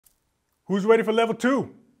Who's ready for level 2?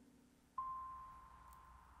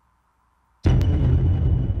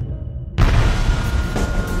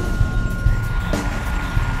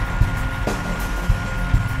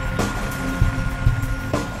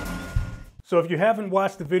 So if you haven't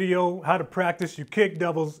watched the video, how to practice your kick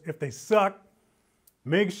doubles if they suck,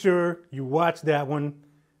 make sure you watch that one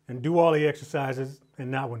and do all the exercises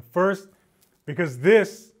in that one first, because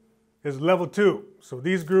this is level 2. So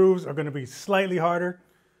these grooves are going to be slightly harder.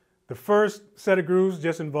 The first set of grooves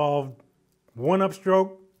just involved 1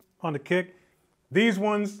 upstroke on the kick. These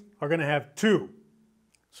ones are going to have 2.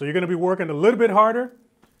 So you're going to be working a little bit harder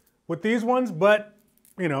with these ones, but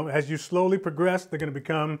you know, as you slowly progress, they're going to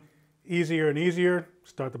become easier and easier.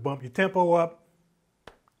 Start to bump your tempo up.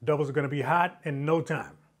 Doubles are going to be hot in no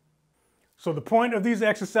time. So the point of these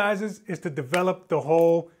exercises is to develop the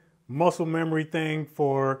whole muscle memory thing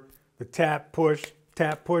for the tap push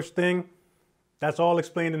thing. That's all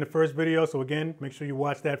explained in the first video. So again, make sure you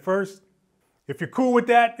watch that first. If you're cool with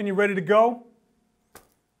that and you're ready to go,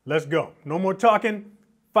 let's go. No more talking.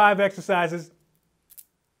 5 exercises.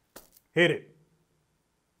 Hit it.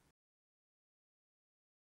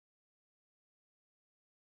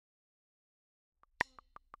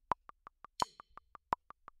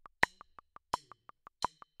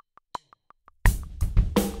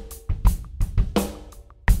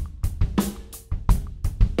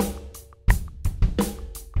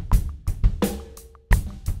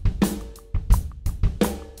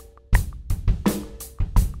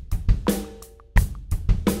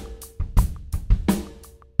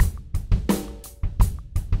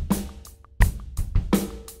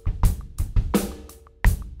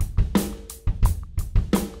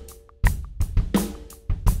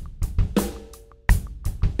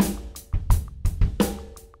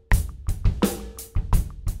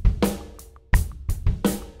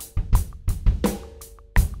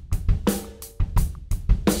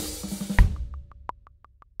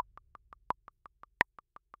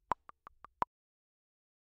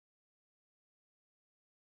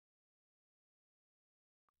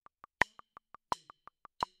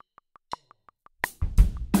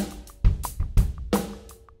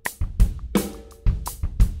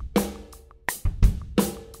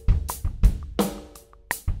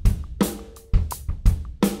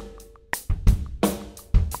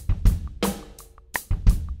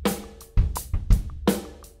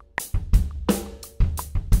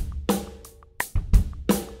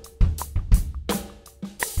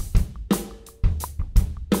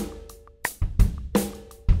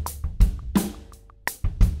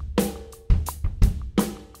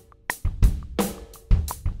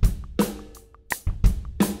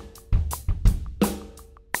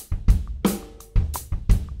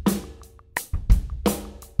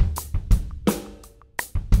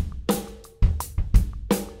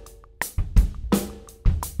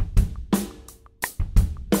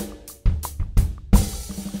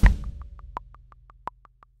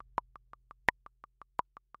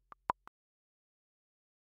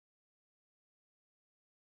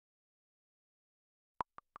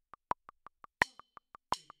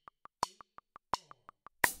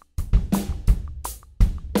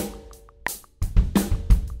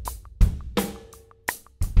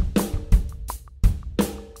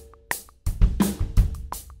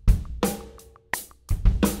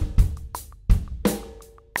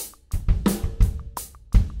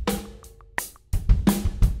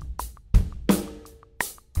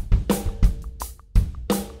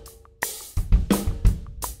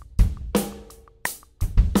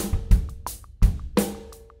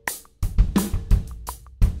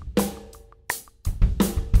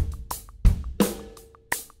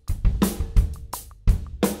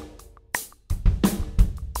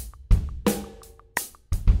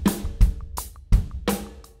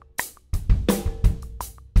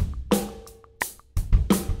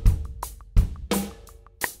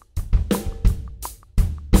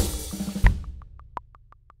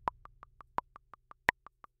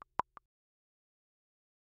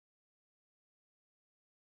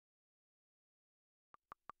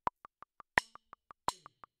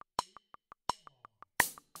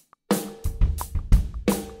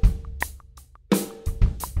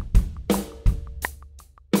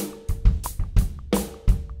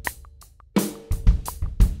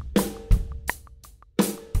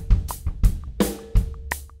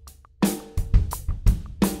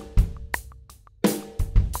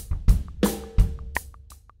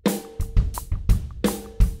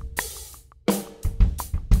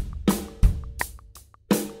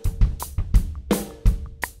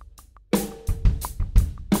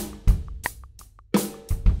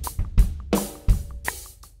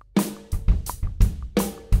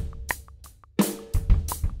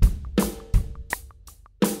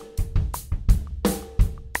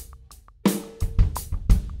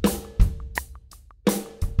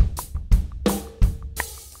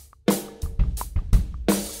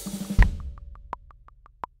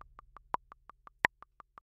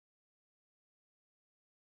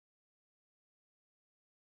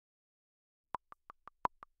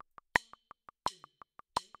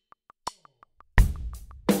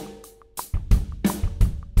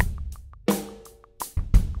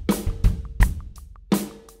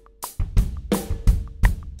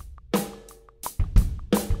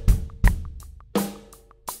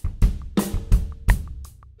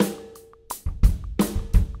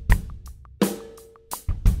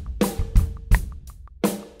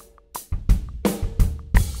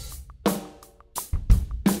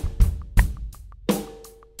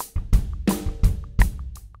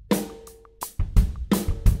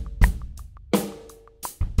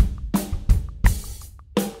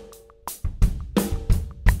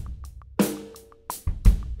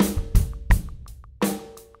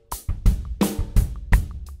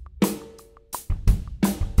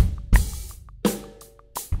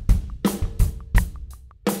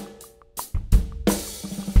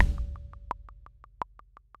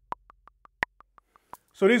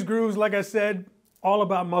 So these grooves, like I said, all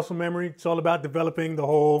about muscle memory. It's all about developing the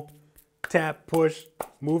whole tap, push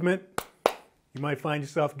movement. You might find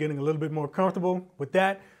yourself getting a little bit more comfortable with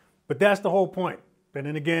that, but that's the whole point. And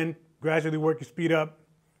then again, gradually work your speed up.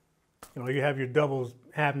 You know, you have your doubles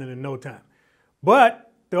happening in no time.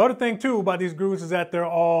 But the other thing too about these grooves is that they're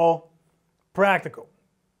all practical.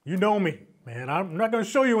 You know me, man. I'm not going to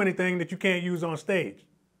show you anything that you can't use on stage.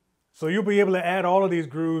 So you'll be able to add all of these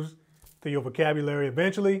grooves to your vocabulary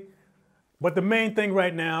eventually. But the main thing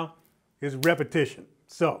right now is repetition.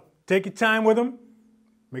 So take your time with them.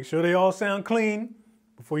 Make sure they all sound clean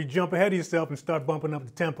before you jump ahead of yourself and start bumping up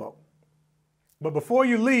the tempo. But before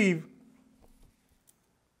you leave,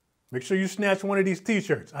 make sure you snatch one of these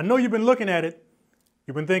t-shirts. I know you've been looking at it.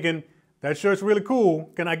 You've been thinking, that shirt's really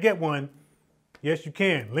cool. Can I get one? Yes, you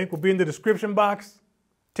can. Link will be in the description box.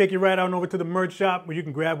 Take you right on over to the merch shop where you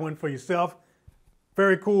can grab one for yourself.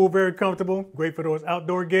 Very cool, very comfortable. Great for those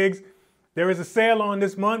outdoor gigs. There is a sale on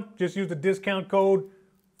this month. Just use the discount code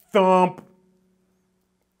THUMP.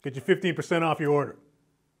 Get you 15% off your order.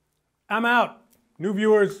 I'm out. New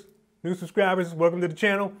viewers, new subscribers, welcome to the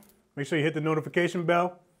channel. Make sure you hit the notification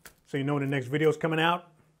bell so you know when the next video is coming out.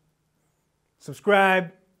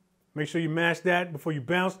 Subscribe. Make sure you mash that before you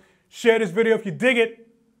bounce. Share this video if you dig it.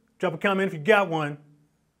 Drop a comment if you got one.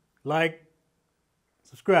 Like,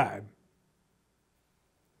 subscribe.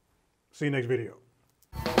 See you next video.